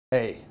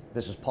Hey,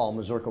 this is Paul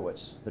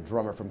Mazurkiewicz, the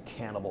drummer from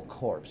Cannibal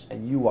Corpse,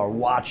 and you are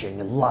watching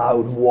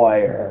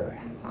Loudwire.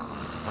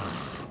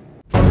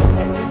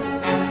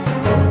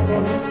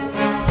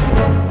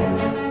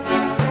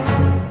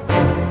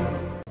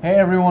 Hey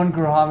everyone,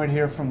 Gruhamed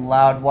here from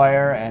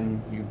Loudwire,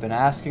 and you've been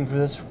asking for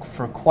this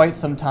for quite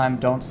some time.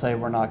 Don't say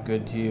we're not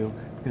good to you,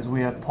 because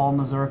we have Paul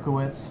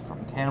Mazurkiewicz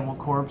from Cannibal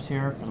Corpse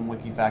here from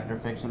Wiki Factor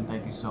Fiction.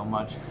 Thank you so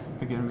much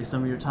for giving me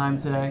some of your time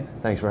today.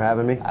 Thanks for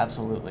having me.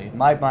 Absolutely.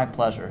 My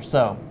pleasure.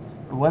 So,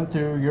 we went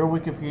through your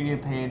Wikipedia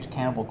page,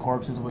 Cannibal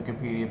Corpse's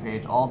Wikipedia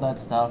page, all that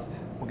stuff.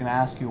 We're going to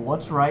ask you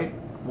what's right,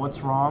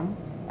 what's wrong,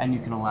 and you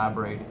can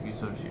elaborate if you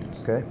so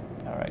choose. Okay.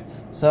 All right.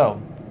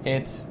 So,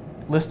 it's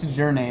listed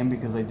your name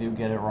because they do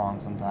get it wrong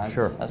sometimes.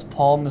 Sure. As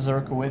Paul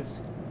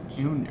Mazurkiewicz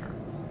Jr.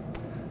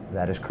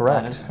 That is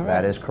correct. That is correct.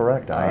 That is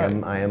correct. I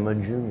right. am a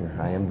junior.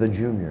 I am the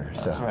junior.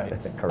 That's so. right.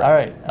 Correct. All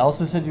right. I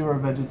also said you were a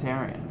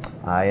vegetarian.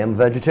 I am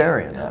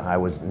vegetarian. Yeah. I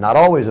was not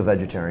always a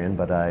vegetarian,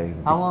 but I...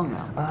 How long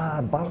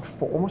now?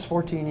 Almost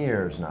 14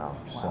 years now.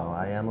 Wow. So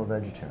I am a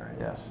vegetarian.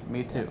 Yes,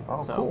 me too.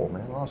 Oh, so, cool,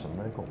 man. Awesome.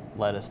 Very cool.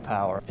 Lettuce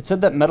power. It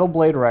said that Metal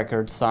Blade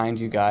Records signed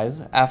you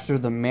guys after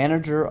the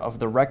manager of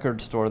the record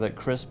store that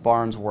Chris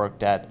Barnes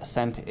worked at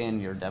sent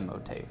in your demo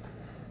tape.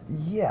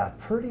 Yeah,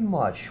 pretty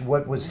much.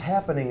 What was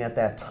happening at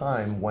that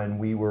time when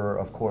we were,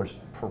 of course,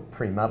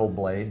 pre-Metal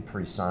Blade,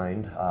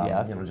 pre-signed,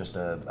 Yeah. you know, just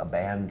a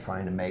band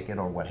trying to make it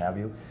or what have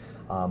you,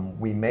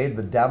 we made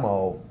the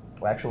demo,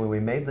 actually we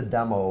made the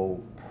demo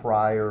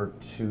prior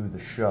to the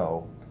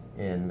show.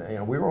 You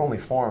know, we were only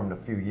formed a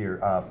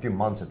few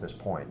months at this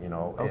point, you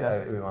know.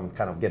 Okay. I'm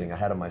kind of getting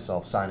ahead of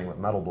myself signing with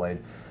Metal Blade.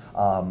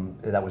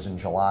 That was in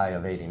July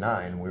of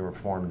 '89. We were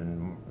formed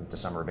in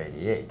December of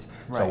 '88.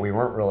 Right. So we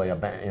weren't really a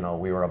band, you know,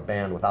 we were a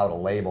band without a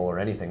label or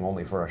anything,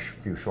 only for a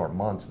few short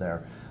months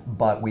there.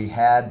 But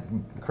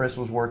Chris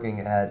was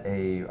working at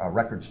a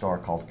record store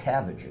called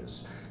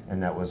Cavage's,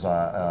 and that was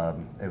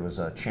it was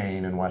a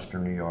chain in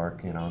Western New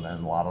York, you know, and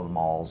a lot of the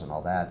malls and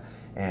all that.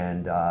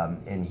 And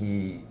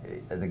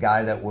the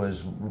guy that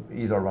was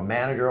either a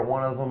manager at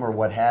one of them or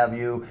what have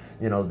you,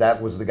 you know,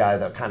 that was the guy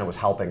that kind of was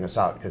helping us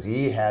out because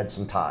he had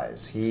some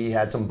ties. He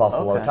had some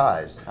Buffalo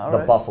ties. All the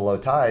right. Buffalo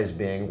ties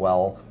being,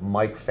 well,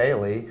 Mike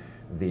Faley,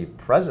 the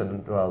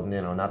president, well,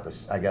 you know, not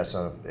the, I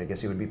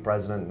guess he would be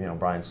president, you know,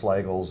 Brian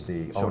Slagle's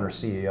the owner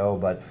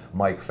CEO, but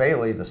Mike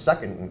Faley, the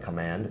second in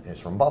command, is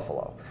from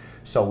Buffalo.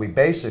 So we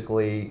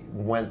basically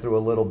went through a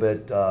little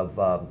bit of,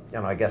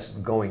 you know, I guess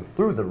going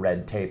through the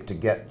red tape to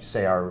get,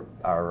 say, our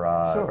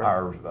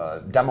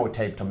demo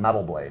tape to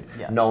Metal Blade,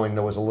 Yeah. knowing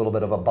there was a little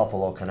bit of a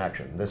Buffalo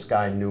connection. This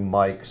guy knew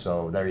Mike,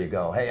 so there you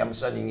go. Hey, I'm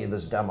sending you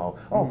this demo.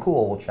 Oh,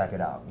 cool, we'll check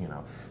it out, you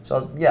know.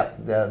 So yeah,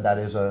 that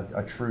is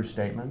a true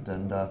statement,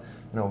 and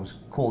you know, it was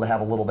cool to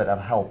have a little bit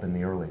of help in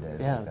the early days.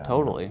 Yeah, like that.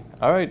 totally.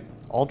 All right,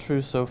 all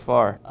true so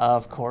far.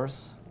 Of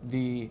course,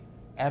 the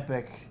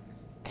epic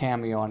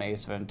cameo on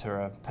Ace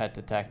Ventura, Pet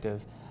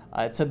Detective.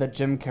 It said that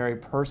Jim Carrey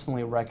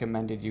personally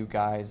recommended you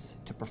guys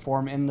to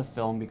perform in the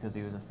film because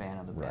he was a fan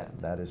of the band. Right,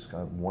 that is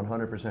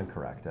 100%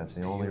 correct. That's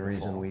the only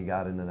reason we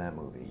got into that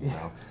movie, you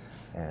know.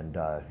 And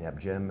yeah,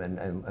 Jim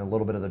and a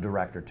little bit of the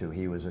director too.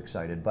 He was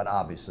excited, but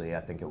obviously I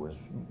think it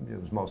was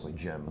mostly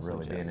Jim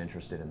being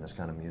interested in this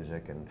kind of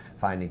music and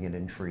finding it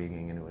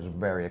intriguing, and it was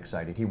very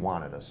excited. He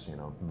wanted us, you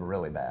know,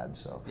 really bad.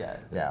 So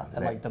yeah,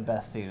 and like the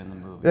best scene in the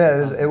movie.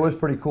 Yeah, it was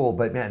pretty cool.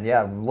 But man,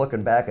 yeah,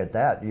 looking back at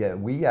that, yeah,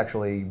 we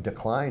actually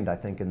declined, I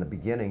think, in the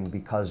beginning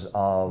because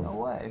of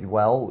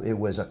well, there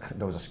was a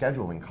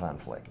scheduling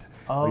conflict.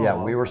 Oh,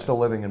 yeah, we were still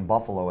living in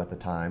Buffalo at the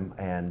time,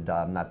 and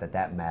not that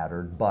that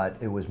mattered, but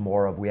it was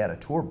more of we had a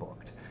tour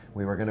booked.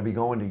 We were going to be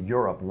going to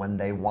Europe when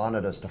they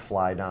wanted us to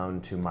fly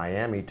down to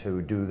Miami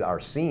to do our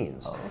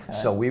scenes. Oh, okay.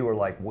 So we were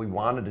like, we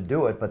wanted to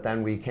do it, but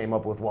then we came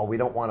up with, well, we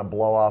don't want to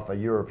blow off a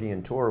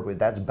European tour, but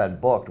that's been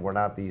booked. We're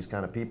not these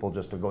kind of people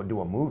just to go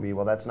do a movie.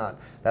 Well, that's not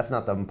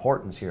the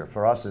importance here.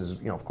 For us is,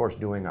 you know, of course,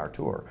 doing our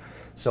tour.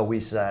 So we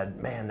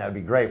said, man, that'd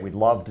be great. We'd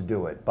love to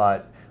do it,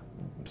 but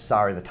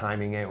sorry, the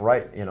timing ain't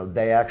right. You know,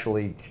 they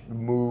actually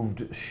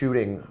moved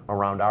shooting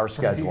around our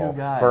schedule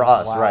for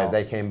us. Wow. Right?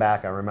 They came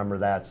back. I remember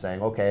that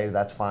saying, "Okay,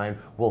 that's fine.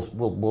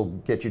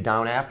 We'll get you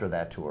down after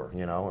that tour."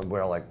 You know, and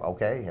we're like,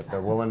 "Okay, if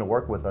they're willing to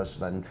work with us,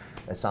 then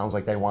it sounds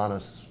like they want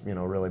us, you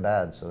know, really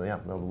bad." So yeah,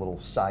 a little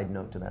side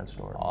note to that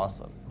story.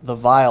 Awesome. The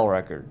Vile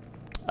record.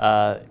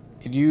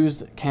 It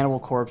used Cannibal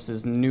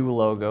Corpse's new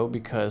logo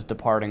because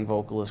departing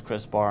vocalist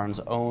Chris Barnes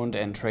owned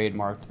and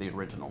trademarked the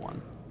original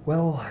one.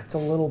 Well, it's a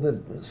little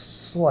bit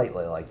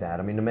slightly like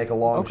that. I mean, to make a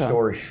long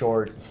story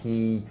short,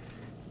 he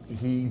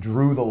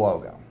drew the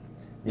logo.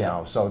 You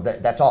know, so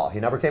that's all.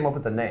 He never came up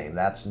with the name.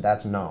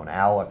 That's known.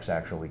 Alex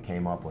actually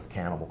came up with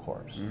Cannibal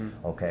Corpse.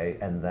 Okay,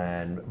 and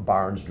then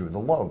Barnes drew the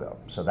logo.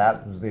 So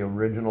that the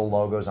original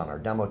logos on our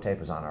demo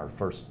tape is on our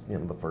first, you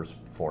know, the first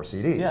 4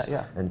 CDs.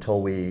 Yeah.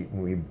 Until we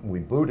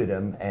booted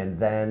him, and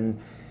then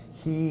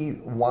he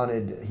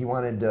wanted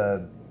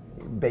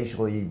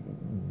basically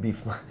he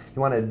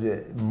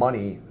wanted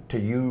money to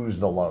use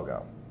the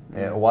logo.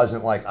 It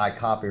wasn't like I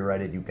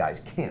copyrighted, you guys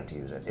can't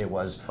use it. It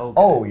was, Okay.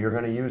 oh, you're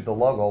going to use the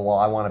logo, well,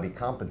 I want to be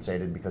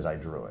compensated because I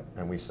drew it.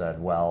 And we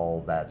said,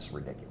 well, that's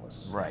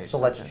ridiculous. Right. So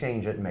let's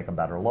change it and make a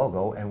better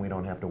logo, and we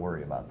don't have to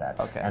worry about that.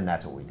 Okay. And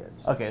that's what we did.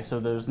 Okay, so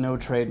there's no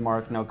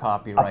trademark, no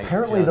copyright.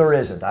 Apparently there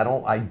isn't. I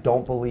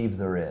don't believe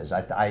there is.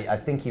 I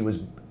think he was.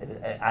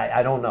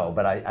 I don't know,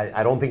 but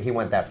I don't think he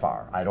went that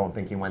far. I don't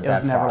think he went that far.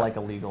 It was never like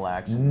a legal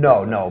action.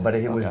 No, but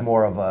it was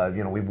more of a,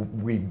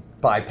 we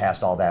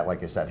bypassed all that,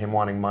 like I said. Him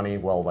wanting money,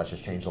 well, let's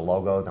just change the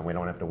logo, then we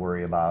don't have to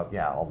worry about,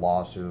 a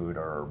lawsuit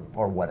or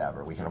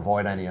whatever. We can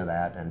avoid any of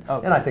that, and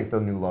I think the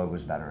new logo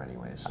is better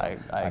anyways. So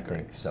I agree.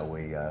 think so.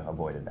 We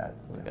avoided that.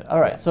 Good. All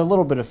right, so a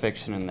little bit of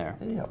fiction in there.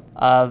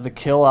 Yeah. The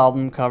Kill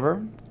album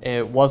cover,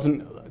 it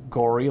wasn't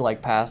gory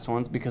like past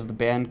ones because the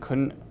band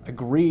couldn't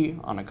agree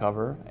on a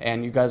cover,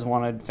 and you guys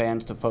wanted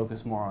fans to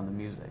focus more on the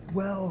music.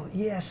 Well,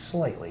 yeah,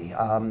 slightly.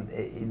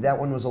 That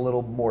one was a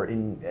little more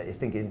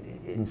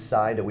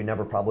inside that we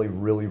never probably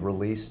really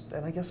released,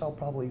 and I guess I'll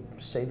probably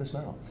say this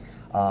now.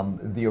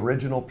 The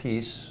original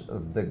piece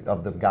of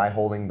the guy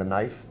holding the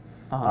knife,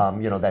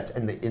 that's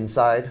in the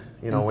inside,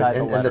 in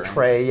the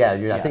tray.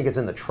 Yeah, I think it's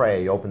in the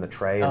tray. You open the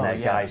tray, and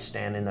that guy's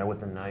standing there with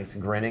the knife,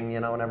 grinning,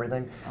 and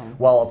everything.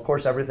 Well, of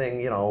course,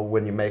 everything,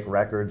 when you make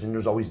records, and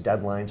there's always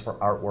deadlines for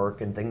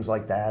artwork and things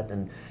like that.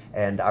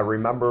 And I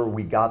remember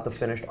we got the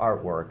finished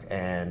artwork,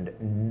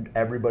 and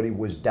everybody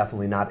was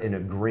definitely not in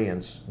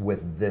agreement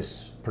with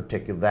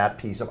that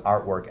piece of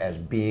artwork as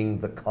being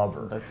the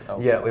cover.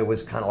 Yeah, it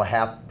was kind of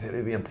half.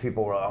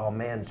 People were, oh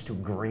man, it's too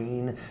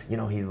green.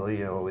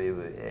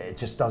 It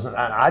just doesn't.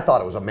 I thought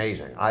it was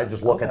amazing. I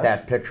just look at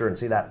that picture and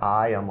see that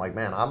eye. I'm like,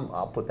 man,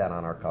 I'll put that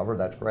on our cover.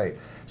 That's great.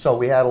 So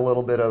we had a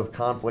little bit of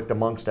conflict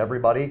amongst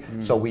everybody.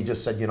 So we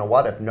just said, you know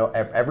what? If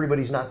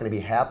everybody's not going to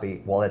be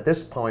happy, well, at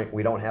this point,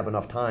 we don't have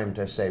enough time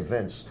to say,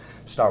 Vince,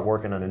 start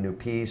working on a new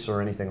piece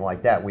or anything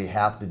like that. We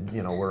have to,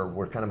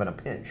 we're kind of in a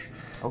pinch.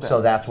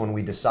 So that's when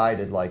we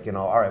decided,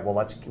 all right,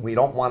 well, we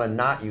don't want to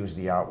not use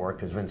the artwork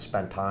because Vince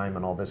spent time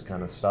and all this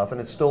kind of stuff,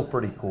 and it's still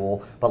pretty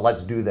cool, but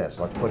let's do this.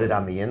 Let's put it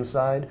on the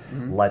inside.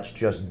 Let's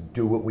just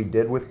do what we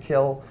did with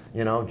Kill,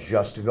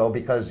 just to go,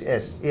 because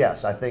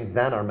yes, I think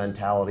then our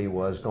mentality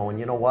was going,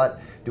 you know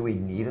what, do we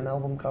need an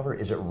album cover?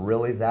 Is it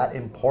really that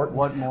important?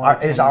 What more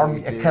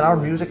can our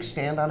music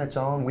stand on its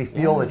own? We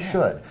feel it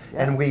should.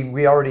 And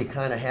we already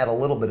kind of had a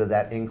little bit of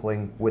that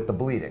inkling with The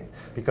Bleeding,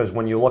 because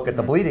when you look at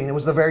The Bleeding, it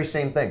was the very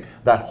same thing.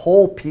 That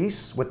whole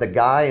piece with the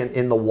guy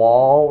in the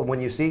wall, when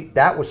you see,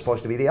 that was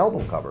supposed to be the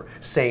album cover.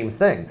 Same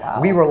thing.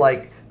 Wow. We were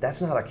like, that's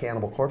not a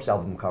Cannibal Corpse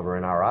album cover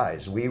in our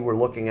eyes. We were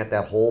looking at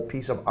that whole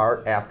piece of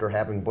art after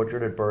having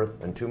Butchered at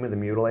Birth and Tomb of the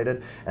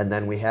Mutilated, and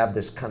then we have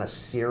this kind of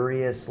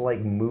serious,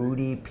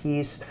 moody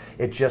piece.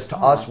 It just, to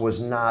us, was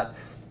not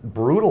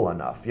brutal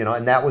enough,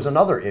 and that was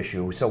another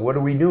issue. So what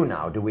do we do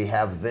now? Do we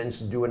have Vince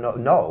do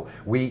no?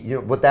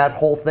 What that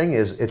whole thing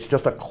is, it's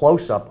just a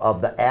close-up of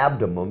the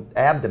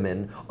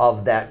abdomen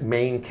of that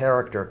main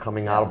character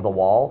coming out of the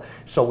wall.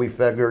 So we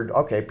figured,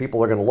 okay,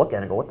 people are going to look at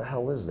it and go, what the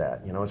hell is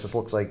that? It just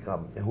looks like,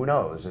 who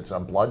knows? It's a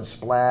blood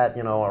splat,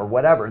 or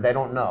whatever. They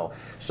don't know.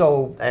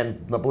 So,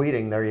 and The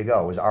Bleeding, there you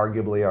go, was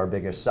arguably our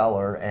biggest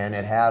seller, and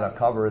it had a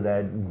cover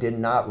that did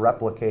not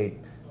replicate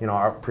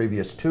our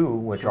previous two,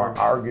 which are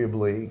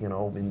arguably,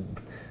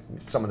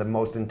 some of the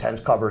most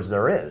intense covers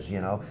there is,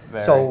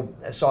 So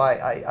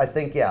I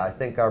think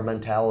our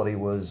mentality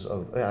was,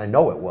 I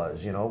know it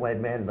was,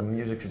 man, the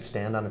music should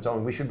stand on its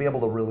own. We should be able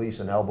to release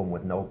an album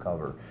with no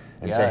cover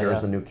and say, here's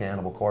the new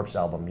Cannibal Corpse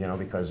album,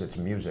 because it's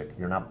music.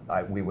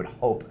 We would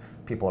hope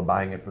people are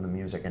buying it for the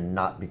music and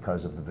not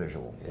because of the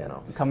visual,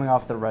 Coming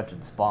off the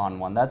Wretched Spawn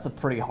one, that's a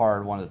pretty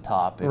hard one to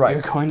top. If right.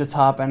 you're going to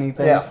top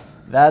anything,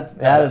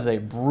 that is a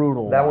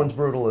brutal one. That one's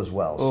brutal as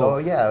well. Oof. So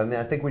yeah,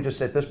 I think we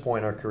just, at this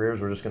point, our careers,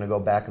 we're just going to go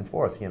back and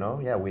forth,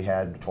 Yeah, we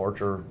had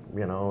Torture,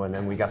 and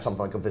then we got something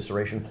like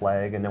Evisceration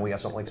Plague, and then we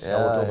got something like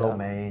Skeletal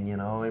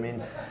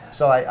Domain,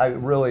 So I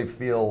really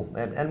feel,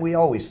 and we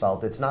always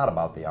felt, it's not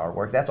about the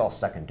artwork. That's all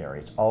secondary.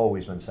 It's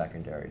always been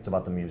secondary. It's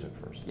about the music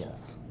first.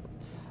 Yes.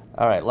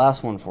 All right,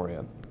 last one for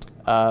you.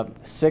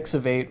 6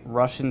 of 8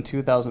 Russian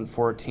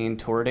 2014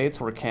 tour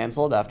dates were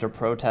canceled after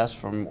protests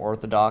from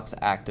Orthodox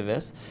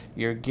activists.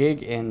 Your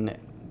gig in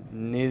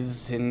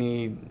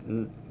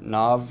Nizhny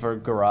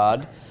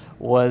Novgorod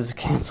was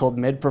canceled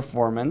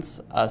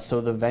mid-performance, so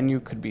the venue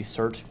could be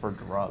searched for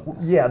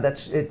drugs. Yeah,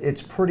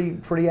 it's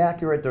pretty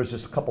accurate. There's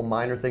just a couple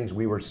minor things.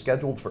 We were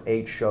scheduled for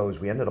 8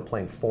 shows. We ended up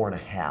playing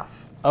 4.5.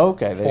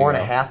 Okay, there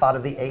 4.5 out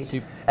of the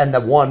 8, and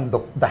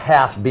the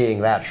half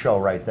being that show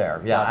right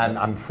there. Yeah,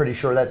 I'm pretty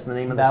sure that's the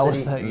name of the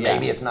city.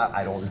 Maybe it's not.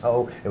 I don't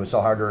know. It was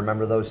so hard to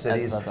remember those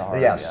cities. That's a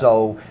hard, yeah.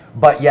 So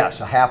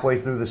halfway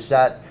through the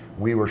set,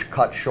 we were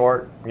cut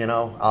short.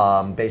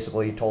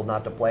 Basically told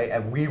not to play,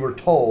 and we were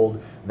told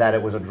that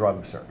it was a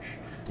drug search.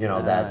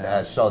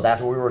 So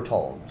that's what we were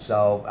told.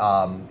 So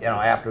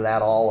after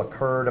that all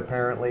occurred,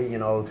 apparently,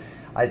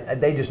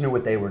 they just knew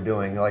what they were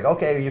doing. They're like,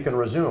 okay, you can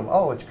resume.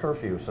 Oh, it's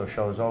curfew, so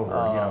show's over,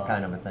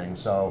 kind of a thing.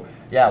 So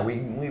yeah, we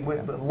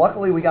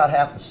luckily we got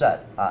half the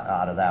set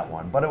out of that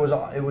one, but it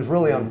was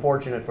really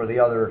unfortunate for the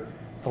other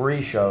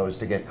 3 shows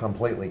to get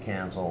completely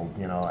canceled,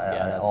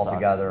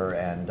 altogether,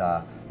 and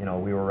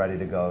we were ready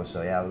to go.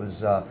 So yeah, it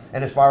was,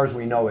 and as far as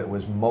we know, it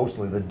was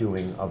mostly the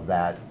doing of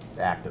that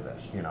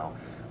activist,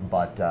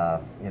 but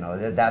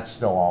that's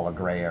still all a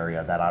gray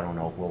area that I don't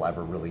know if we'll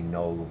ever really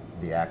know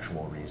the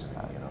actual reason.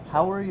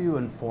 How were you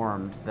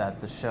informed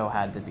that the show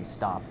had to be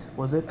stopped?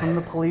 Was it from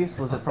the police?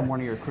 Was it from one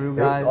of your crew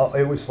guys?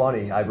 It was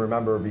funny. I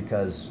remember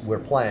because we're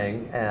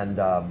playing and.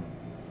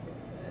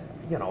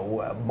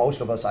 Most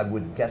of us, I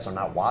would guess, are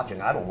not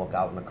watching. I don't look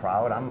out in the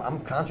crowd.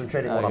 I'm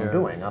concentrating on what I'm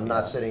doing. I'm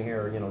not sitting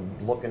here,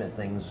 looking at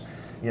things,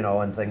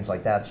 and things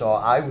like that. So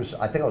I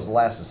think I was the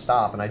last to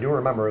stop, and I do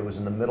remember it was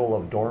in the middle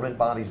of Dormant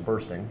Bodies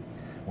Bursting.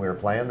 We were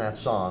playing that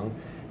song,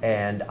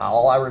 and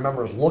all I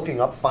remember is looking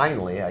up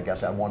finally, I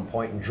guess, at one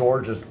point, and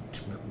George is,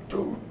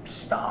 dude,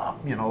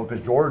 stop,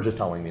 because George is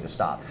telling me to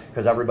stop.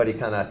 Because everybody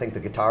kind of, I think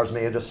the guitars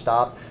may have just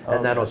stopped,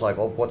 and then it was like,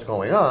 oh, what's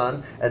going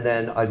on? And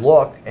then I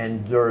look,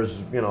 and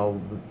there's,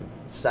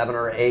 7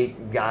 or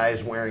 8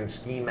 guys wearing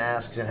ski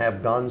masks and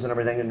have guns and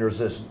everything, and there's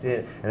this,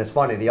 and it's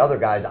funny, the other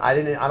guys, I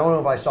don't know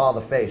if I saw the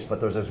face, but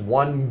there's this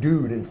one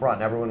dude in front,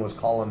 and everyone was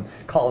calling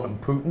him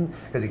Putin,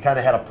 because he kind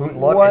of had a Putin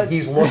look, and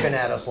he's looking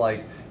at us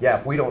like, yeah,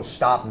 if we don't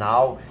stop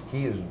now,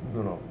 he is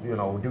gonna,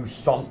 do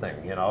something,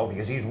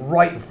 because he's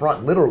right in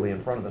front, literally in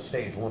front of the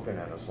stage, looking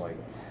at us like,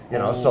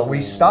 so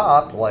we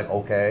stopped, like,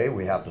 okay,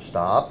 we have to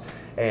stop.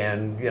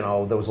 And, there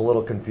was a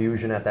little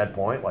confusion at that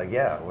point, like,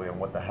 yeah,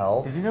 what the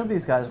hell? Did you know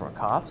these guys were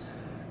cops?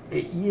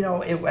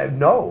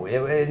 No,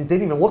 it didn't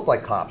even look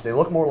like cops. They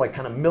looked more like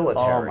kind of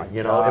military.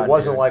 God, it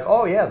wasn't like,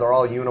 oh yeah, they're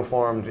all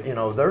uniformed.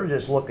 They're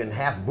just looking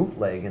half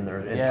bootleg in their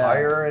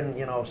attire,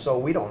 and so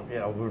we don't,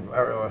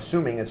 we're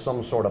assuming it's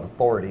some sort of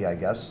authority, I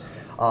guess.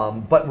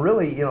 But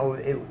really,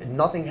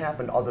 nothing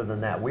happened other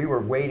than that. We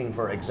were waiting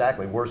for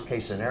exactly worst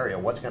case scenario.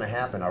 What's going to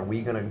happen? Are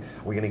we gonna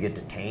get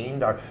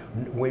detained?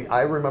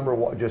 I remember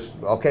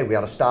okay, we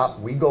got to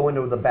stop. We go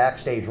into the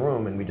backstage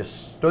room and we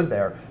just stood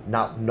there.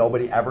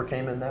 Nobody ever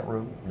came in that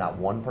room. Not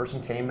one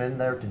person came in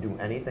there to do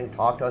anything,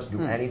 talk to us,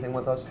 do anything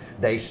with us.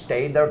 They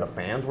stayed there. The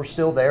fans were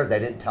still there. They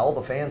didn't tell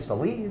the fans to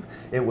leave.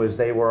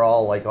 They were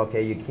all like,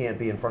 okay, you can't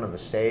be in front of the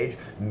stage.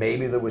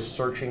 Maybe there was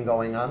searching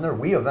going on there.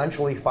 We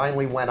eventually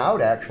finally went out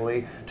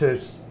actually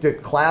to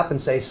clap and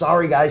say,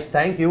 sorry guys,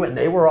 thank you, and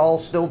they were all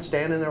still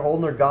standing there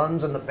holding their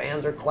guns, and the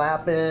fans are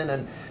clapping,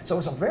 and so it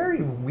was a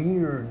very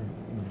weird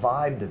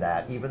vibe to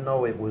that, even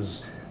though it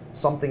was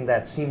something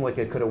that seemed like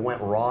it could have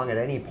went wrong at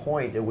any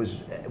point. It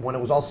was, when it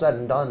was all said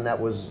and done, that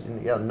was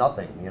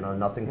nothing,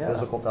 nothing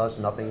physical to us,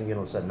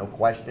 nothing, said, no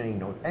questioning,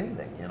 no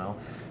anything,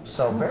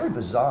 so very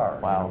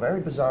bizarre. Wow.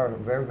 Very bizarre.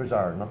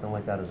 Nothing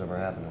like that has ever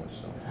happened to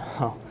us.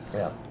 So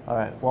yeah. All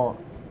right, well,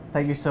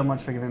 thank you so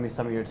much for giving me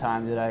some of your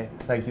time today.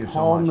 Thank you so much.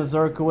 Paul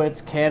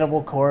Mazurkiewicz,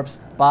 Cannibal Corpse,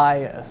 buy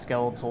a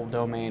Skeletal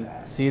Domain,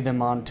 see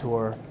them on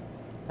tour.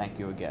 Thank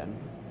you again.